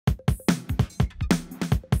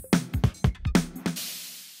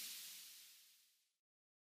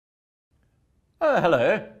Oh,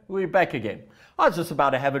 hello. We're back again. I was just about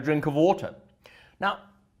to have a drink of water. Now,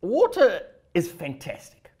 water is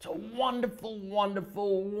fantastic. It's a wonderful,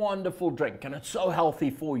 wonderful, wonderful drink, and it's so healthy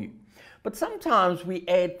for you. But sometimes we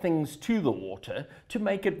add things to the water to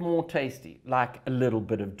make it more tasty, like a little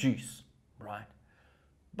bit of juice, right?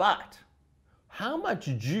 But how much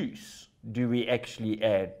juice do we actually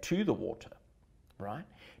add to the water, right?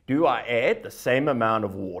 Do I add the same amount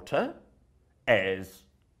of water as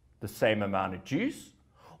the same amount of juice,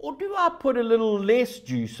 or do I put a little less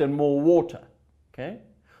juice and more water? Okay,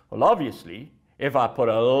 well, obviously if I put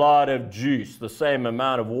a lot of juice, the same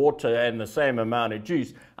amount of water and the same amount of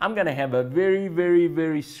juice, I'm going to have a very, very,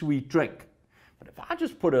 very sweet drink. But if I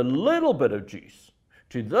just put a little bit of juice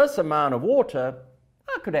to this amount of water,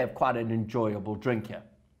 I could have quite an enjoyable drink here.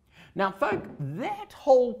 Now folk, that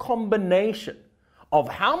whole combination of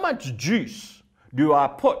how much juice do I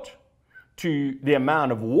put to the amount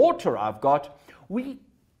of water I've got, we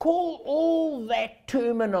call all that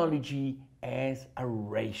terminology as a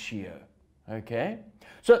ratio, okay?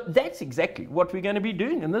 So that's exactly what we're going to be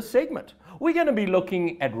doing in this segment. We're going to be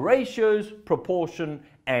looking at ratios, proportion,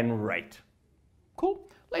 and rate. Cool?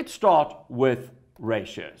 Let's start with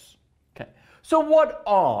ratios. Okay. So what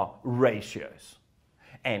are ratios?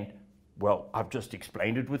 And well, I've just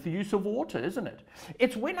explained it with the use of water, isn't it?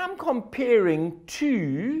 It's when I'm comparing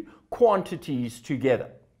two quantities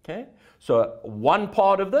together, okay? So one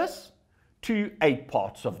part of this to 8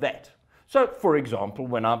 parts of that. So for example,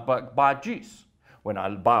 when I buy juice, when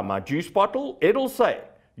I buy my juice bottle, it'll say,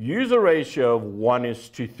 use a ratio of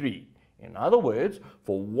 1:3. In other words,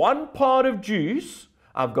 for 1 part of juice,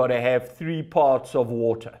 I've got to have 3 parts of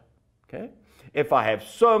water, okay? If I have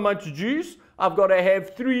so much juice, I've got to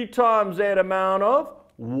have 3 times that amount of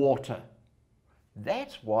water.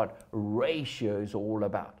 That's what ratio is all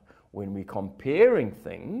about. When we're comparing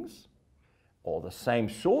things, or the same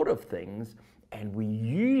sort of things, and we're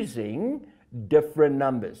using different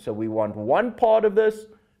numbers. So we want 1 part of this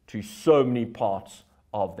to so many parts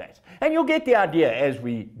of that. And you'll get the idea as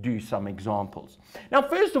we do some examples. Now,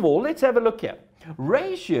 first of all, let's have a look here.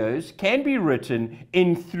 Ratios can be written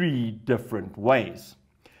in 3 different ways.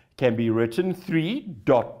 Can be written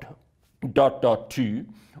 3:2,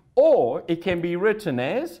 or it can be written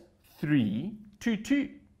as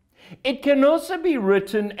 3:2. It can also be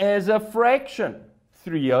written as a fraction,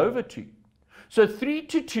 3/2. So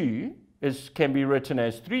 3:2 can be written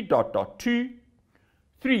as 3:2,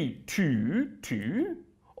 3:2,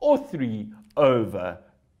 or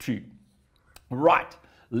 3/2. Right,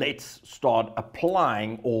 let's start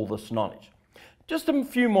applying all this knowledge. Just a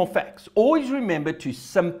few more facts. Always remember to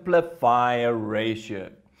simplify a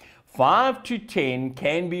ratio. 5:10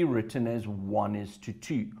 can be written as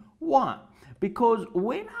 1:2. Why? Because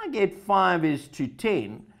when I get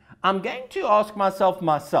 5:10, I'm going to ask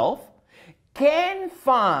myself, can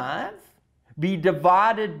 5 be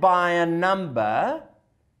divided by a number,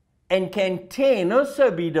 and can 10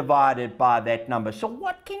 also be divided by that number? So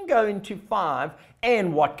what can go into 5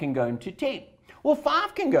 and what can go into 10? Well,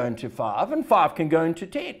 5 can go into 5 and 5 can go into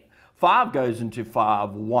 10. 5 goes into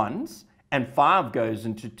 5 once and 5 goes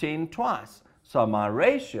into 10 twice. So my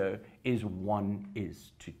ratio is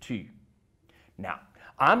 1:2. Now,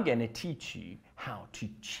 I'm going to teach you how to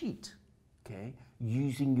cheat, okay,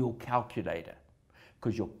 using your calculator,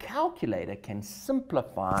 because your calculator can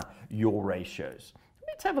simplify your ratios.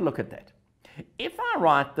 Let's have a look at that. If I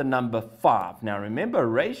write the number 5, now remember, a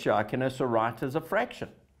ratio I can also write as a fraction.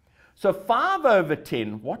 So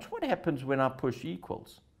 5/10, watch what happens when I push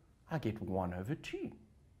equals. I get 1/2,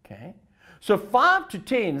 okay? So 5 to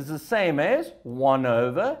 10 is the same as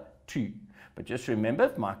 1/2. But just remember,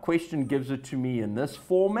 if my question gives it to me in this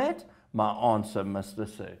format, my answer must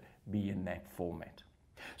also be in that format.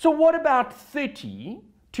 So what about 30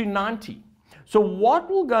 to 90? So what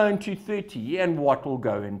will go into 30 and what will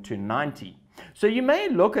go into 90? So you may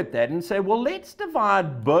look at that and say, well, let's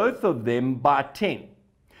divide both of them by 10.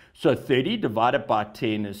 So 30 divided by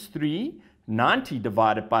 10 is 3. 90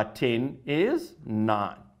 divided by 10 is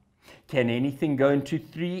 9. Can anything go into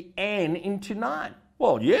 3 and into 9?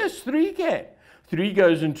 Well, yes, 3 can. 3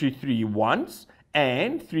 goes into 3 once,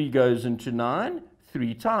 and 3 goes into 9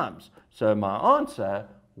 3 times. So my answer,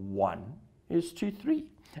 1:3.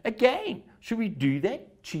 Again, should we do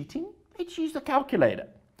that cheating? Let's use the calculator.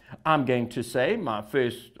 I'm going to say my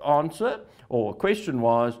first answer or question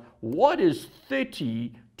was, what is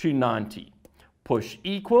 30 to 90? Push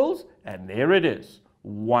equals, and there it is,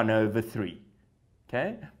 1/3.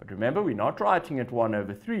 Okay, but remember, we're not writing it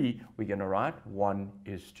 1/3, we're going to write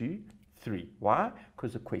 1:3. Why?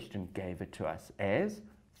 Because the question gave it to us as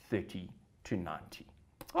 30 to 90.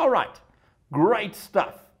 All right, Great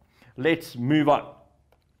stuff. Let's move on.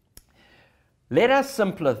 Let us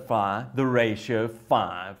simplify the ratio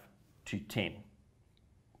 5 to 10.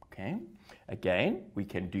 Okay, again, we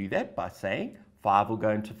can do that by saying 5 will go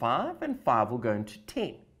into 5 and 5 will go into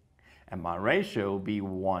 10. And my ratio will be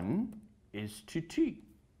 1 is to 2.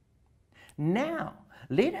 Now,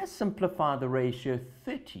 let us simplify the ratio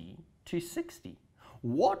 30 to 60.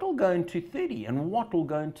 What will go into 30 and what will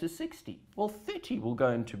go into 60? Well, 30 will go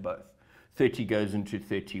into both. 30 goes into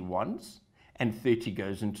 30 once and 30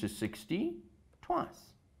 goes into 60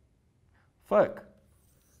 twice. Folk,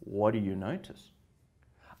 what do you notice?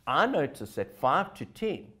 I notice that 5 to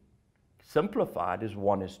 10 simplified is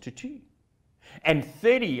 1 is to 2. And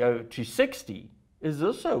 30 to 60 is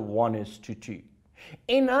also 1 is to 2.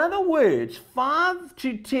 In other words, 5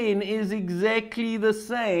 to 10 is exactly the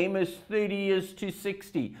same as 30 is to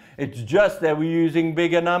 60. It's just that we're using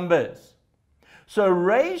bigger numbers. So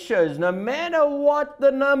ratios, no matter what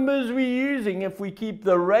the numbers we're using, if we keep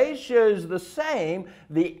the ratios the same,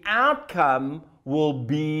 the outcome will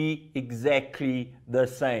be exactly the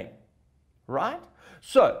same. Right?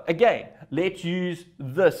 So again, let's use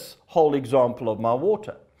this whole example of my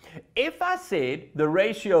water. If I said the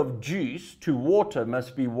ratio of juice to water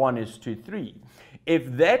must be 1 is to 3, if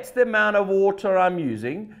that's the amount of water I'm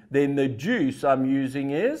using, then the juice I'm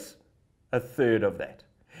using is a third of that.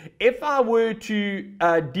 If I were to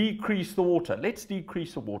decrease the water, let's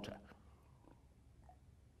decrease the water.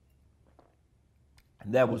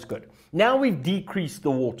 And that was good. Now we've decreased the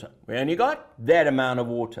water. We only got that amount of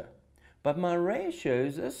water. But my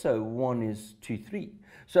ratios are also 1 is to 3.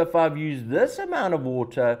 So if I've used this amount of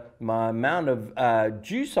water, my amount of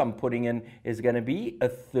juice I'm putting in is going to be a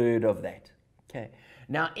third of that. Okay.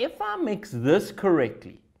 Now if I mix this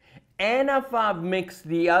correctly, and if I've mixed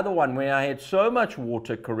the other one where I had so much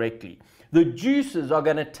water correctly, the juices are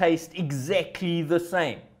going to taste exactly the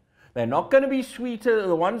same. They're not going to be sweeter,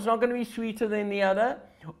 the one's not going to be sweeter than the other,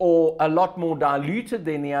 or a lot more diluted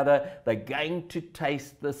than the other. They're going to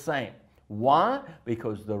taste the same. Why?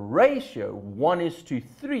 Because the ratio 1 is to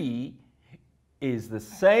 3 is the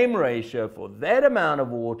same ratio for that amount of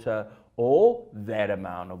water or that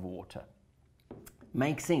amount of water.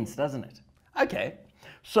 Makes sense, doesn't it? Okay,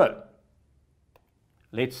 so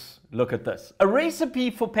let's look at this. A recipe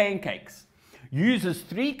for pancakes uses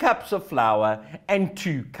 3 cups of flour and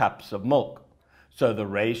 2 cups of milk. So the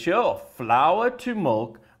ratio of flour to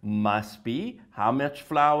milk must be, how much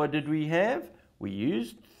flour did we have? We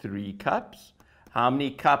used 3 cups. How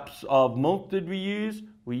many cups of milk did we use?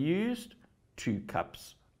 We used 2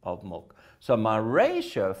 cups of milk. So my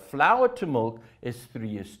ratio, flour to milk, is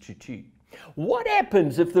 3 is to 2. What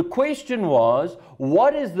happens if the question was,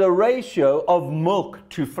 what is the ratio of milk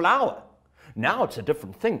to flour? Now it's a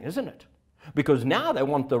different thing, isn't it? Because now they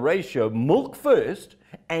want the ratio milk first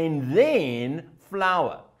and then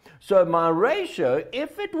flour. So my ratio,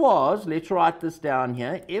 if it was, let's write this down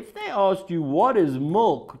here, if they asked you what is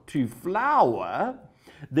milk to flour,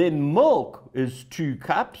 then milk is 2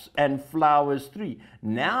 cups and flour is 3.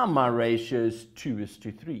 Now my ratio is 2 is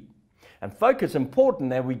to 3. And folks, it's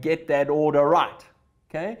important that we get that order right.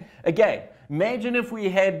 Okay? Again, imagine if we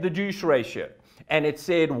had the juice ratio and it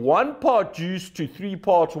said 1 part juice to 3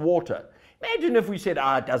 parts water. Imagine if we said,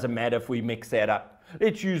 it doesn't matter if we mix that up.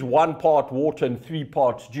 Let's use 1 part water and 3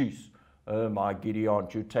 parts juice. Oh my giddy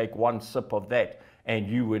aunt, you take 1 sip of that and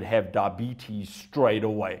you would have diabetes straight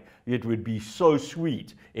away. It would be so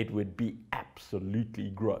sweet, it would be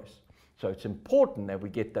absolutely gross. So it's important that we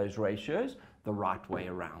get those ratios the right way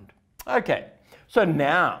around. Okay, so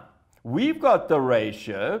now we've got the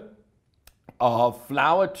ratio of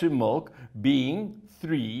flour to milk being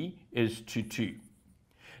 3 is to 2.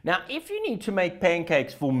 Now, if you need to make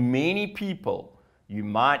pancakes for many people, you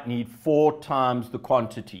might need 4 times the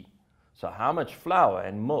quantity. So how much flour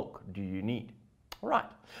and milk do you need? All right,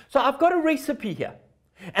 so I've got a recipe here,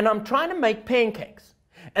 and I'm trying to make pancakes.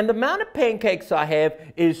 And the amount of pancakes I have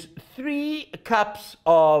is 3 cups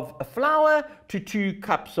of flour to 2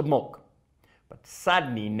 cups of milk. But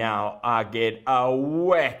suddenly now I get a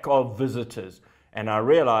whack of visitors, and I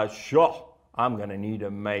realize, sure, I'm going to need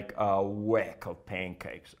to make a whack of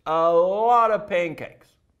pancakes, a lot of pancakes,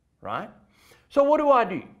 right? So what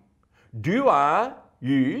do? Do I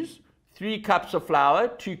use 3 cups of flour,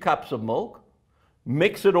 2 cups of milk,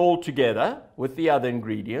 mix it all together with the other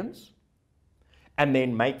ingredients, and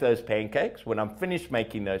then make those pancakes? When I'm finished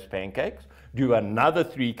making those pancakes, do another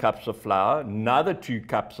 3 cups of flour, another 2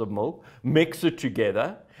 cups of milk, mix it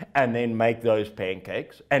together, and then make those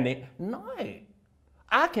pancakes? And then, no,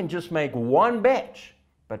 I can just make 1 batch,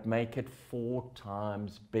 but make it 4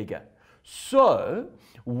 times bigger. So,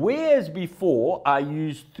 whereas before I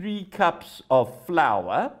used 3 cups of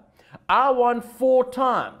flour, I want 4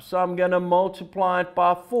 times. So I'm going to multiply it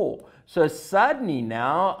by 4. So suddenly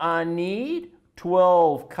now I need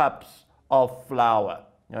 12 cups of flour.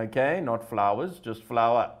 Okay, not flowers, just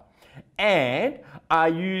flour. And I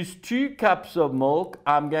use 2 cups of milk.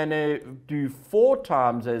 I'm going to do 4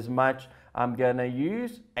 times as much. I'm going to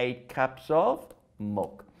use 8 cups of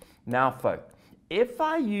milk. Now, folks, if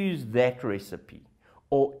I use that recipe,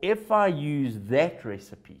 or if I use that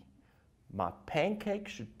recipe, my pancake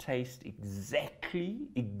should taste exactly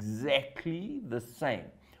the same.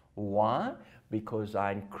 Why? Because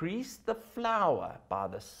I increased the flour by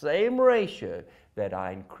the same ratio that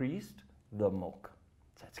I increased the milk.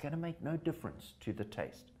 So it's going to make no difference to the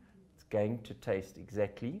taste. It's going to taste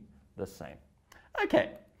exactly the same.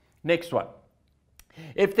 Okay, next one.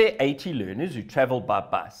 If there are 80 learners who travel by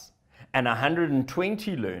bus and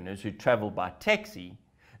 120 learners who travel by taxi,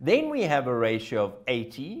 then we have a ratio of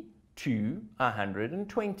 80 to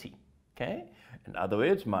 120. Okay? In other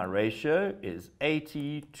words, my ratio is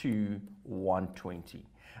 80 to 120.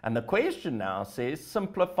 And the question now says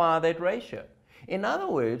simplify that ratio. In other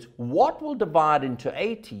words, what will divide into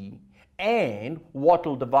 80 and what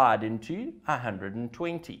will divide into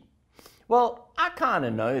 120? Well, I kind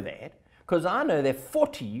of know that because I know that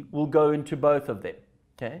 40 will go into both of them.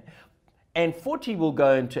 Okay? And 40 will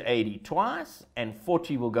go into 80 twice, and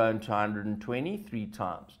 40 will go into 120 3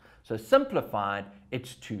 times. So simplified,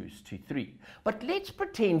 it's 2:3. But let's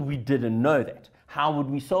pretend we didn't know that. How would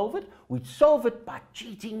we solve it? We'd solve it by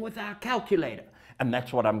cheating with our calculator. And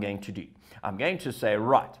that's what I'm going to do. I'm going to say,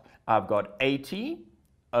 right, I've got 80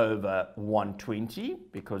 over 120,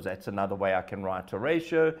 because that's another way I can write a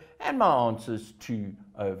ratio, and my answer is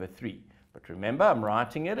 2/3. But remember, I'm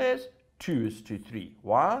writing it as 2:3.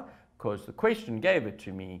 Why? Because the question gave it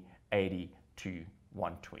to me 80 to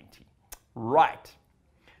 120. Right.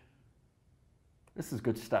 This is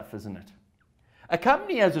good stuff, isn't it? A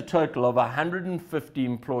company has a total of 150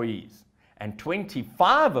 employees, and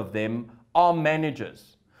 25 of them are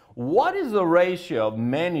managers. What is the ratio of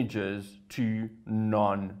managers to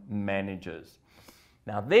non-managers?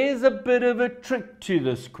 Now, there's a bit of a trick to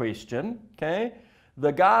this question, okay?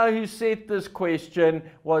 The guy who set this question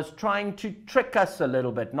was trying to trick us a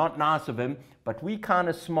little bit. Not nice of him, but we're kind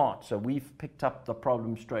of smart, so we've picked up the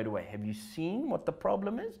problem straight away. Have you seen what the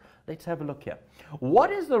problem is? Let's have a look here.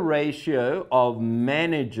 What is the ratio of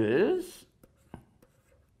managers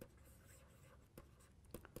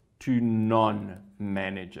to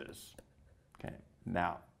non-managers? Okay,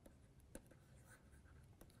 now,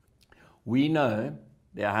 we know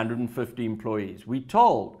there are 150 employees. We're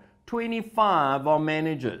told 25 are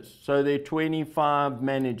managers, so there are 25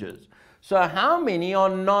 managers. So how many are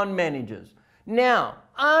non-managers? Now,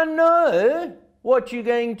 I know what you're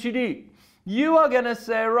going to do. You are going to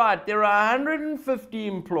say, right, there are 150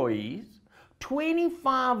 employees,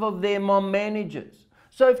 25 of them are managers.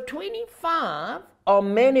 So if 25 are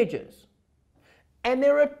managers, and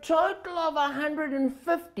there are a total of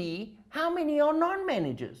 150, how many are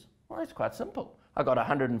non-managers? Well, it's quite simple. I got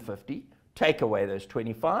 150. Take away those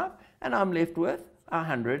 25, and I'm left with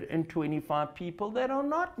 125 people that are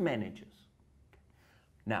not managers.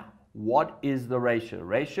 Now, what is the ratio?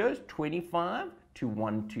 Ratio is 25 to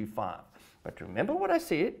 125. But remember what I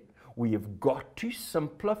said? We have got to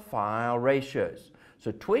simplify our ratios.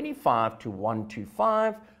 So 25 to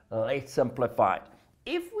 125, let's simplify it.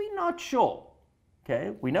 If we're not sure,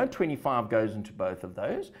 okay, we know 25 goes into both of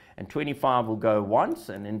those, and 25 will go once,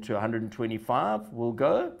 and into 125 will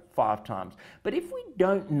go 5 times. But if we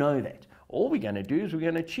don't know that, all we're going to do is we're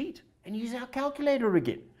going to cheat and use our calculator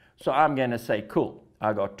again. So I'm going to say, cool,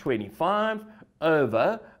 I got 25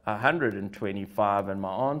 over 125, and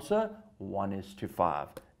my answer, 1:5.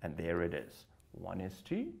 And there it is,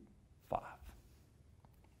 1:5.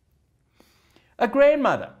 A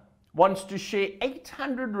grandmother wants to share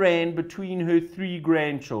 800 Rand between her 3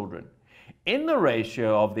 grandchildren in the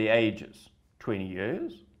ratio of their ages, 20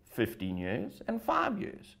 years, 15 years, and 5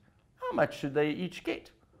 years. How much should they each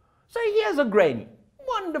get? So here's a granny.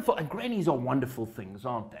 Wonderful. And grannies are wonderful things,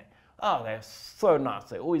 aren't they? Oh, they're so nice.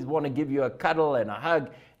 They always want to give you a cuddle and a hug.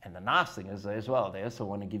 And the nice thing is as well, they also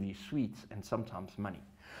want to give you sweets and sometimes money.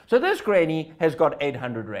 So this granny has got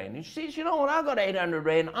 800 Rand. And she says, you know what, I've got 800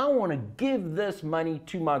 Rand. I want to give this money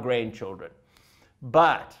to my grandchildren.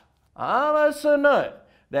 But I also know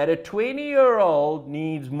that a 20-year-old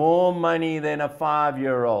needs more money than a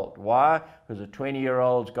 5-year-old. Why? Because a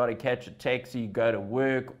 20-year-old's got to catch a taxi, go to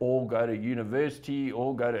work, or go to university,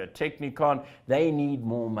 or go to a technicon. They need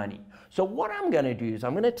more money. So what I'm going to do is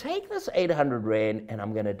I'm going to take this 800 Rand and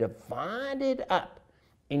I'm going to divide it up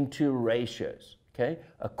into ratios, okay,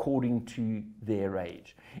 according to their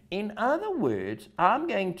age. In other words, I'm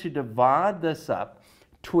going to divide this up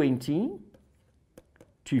 20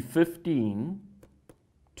 to 15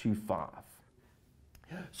 to 5.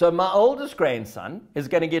 So my oldest grandson is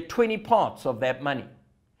going to get 20 parts of that money.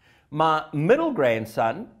 My middle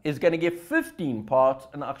grandson is going to get 15 parts,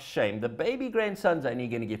 and oh, shame, the baby grandson's only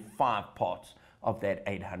going to get 5 parts of that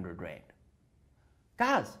 800 Rand.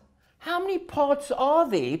 Guys, how many parts are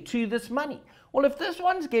there to this money? Well, if this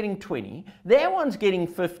one's getting 20, that one's getting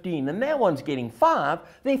 15, and that one's getting 5,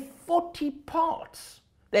 there are 40 parts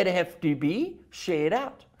that have to be shared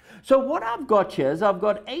out. So what I've got here is I've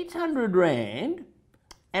got 800 Rand,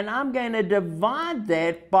 and I'm going to divide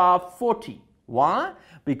that by 40. Why?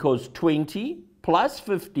 Because 20 plus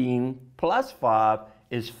 15 plus 5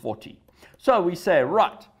 is 40. So we say,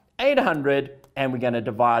 right, 800, and we're going to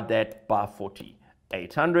divide that by 40.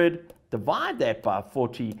 800, divide that by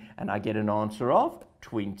 40, and I get an answer of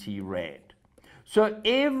 20 Rand. So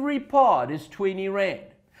every part is 20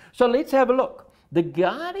 Rand. So let's have a look. The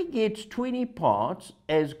guy that gets 20 parts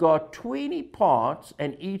has got 20 parts,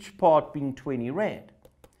 and each part being 20 Rand.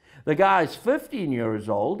 The guy who's 15 years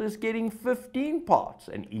old is getting 15 parts,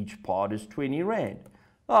 and each part is 20 Rand.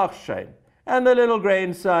 Oh, shame. And the little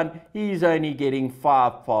grandson, he's only getting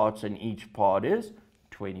 5 parts, and each part is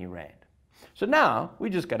 20 Rand. So now we're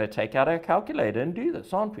just going to take out our calculator and do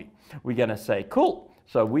this, aren't we? We're going to say, cool.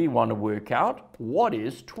 So we want to work out what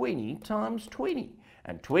is 20 times 20.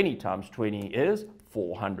 And 20 times 20 is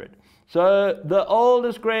 400. So the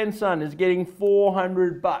oldest grandson is getting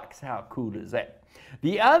 400 bucks. How cool is that?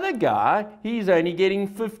 The other guy, he's only getting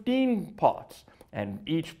 15 parts. And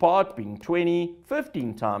each part being 20,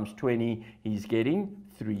 15 times 20, he's getting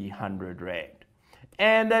 300 Rand.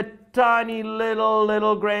 And the tiny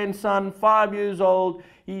little grandson, 5 years old,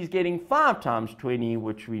 he's getting 5 times 20,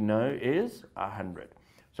 which we know is 100.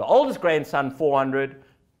 So oldest grandson, 400.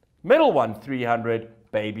 Middle one, 300.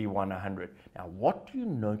 Baby one, 100. Now, what do you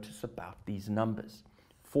notice about these numbers?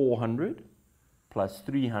 400 plus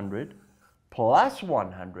 300 plus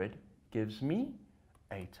 100 gives me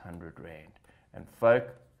 800 Rand. And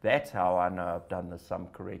folk, that's how I know I've done the sum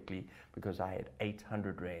correctly, because I had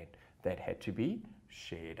 800 Rand that had to be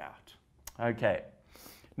shared out. Okay.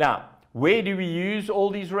 Now, where do we use all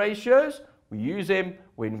these ratios? We use them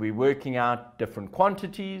when we're working out different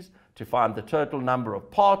quantities to find the total number of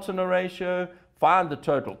parts in a ratio, find the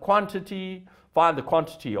total quantity, find the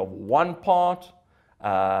quantity of one part,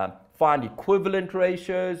 find equivalent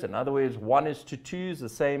ratios. In other words, 1 is to 2 is the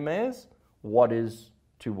same as what is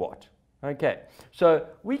to what. Okay, so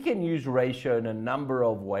we can use ratio in a number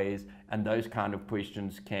of ways, and those kind of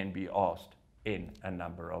questions can be asked in a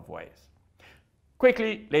number of ways.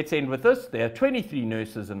 Quickly, let's end with this. There are 23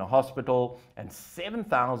 nurses in a hospital and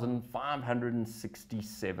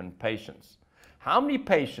 7,567 patients. How many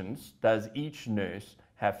patients does each nurse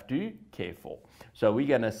have to care for? So we're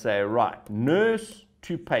going to say, right, nurse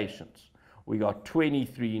to patients. We got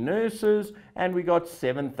 23 nurses and we got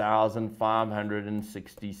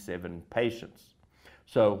 7,567 patients.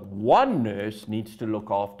 So one nurse needs to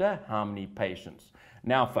look after how many patients?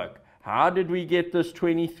 Now, folk, how did we get this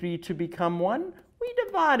 23 to become 1? We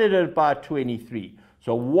divided it by 23.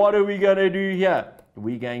 So what are we going to do here?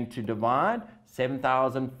 We're going to divide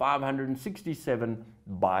 7,567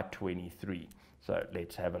 by 23. So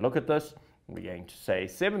let's have a look at this. We're going to say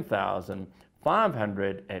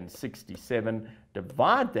 7,567,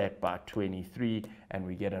 divide that by 23, and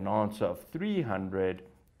we get an answer of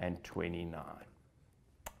 329.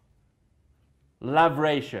 Love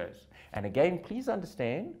ratios. And again, please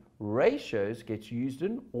understand, ratios gets used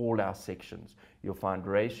in all our sections. You'll find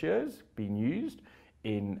ratios being used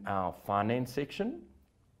in our finance section.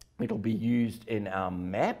 It'll be used in our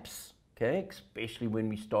maps, okay, especially when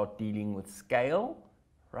we start dealing with scale,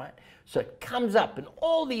 right? So it comes up in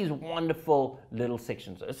all these wonderful little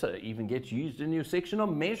sections. So it even gets used in your section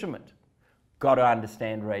of measurement. Got to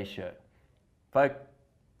understand ratio. Folks,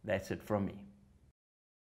 that's it from me.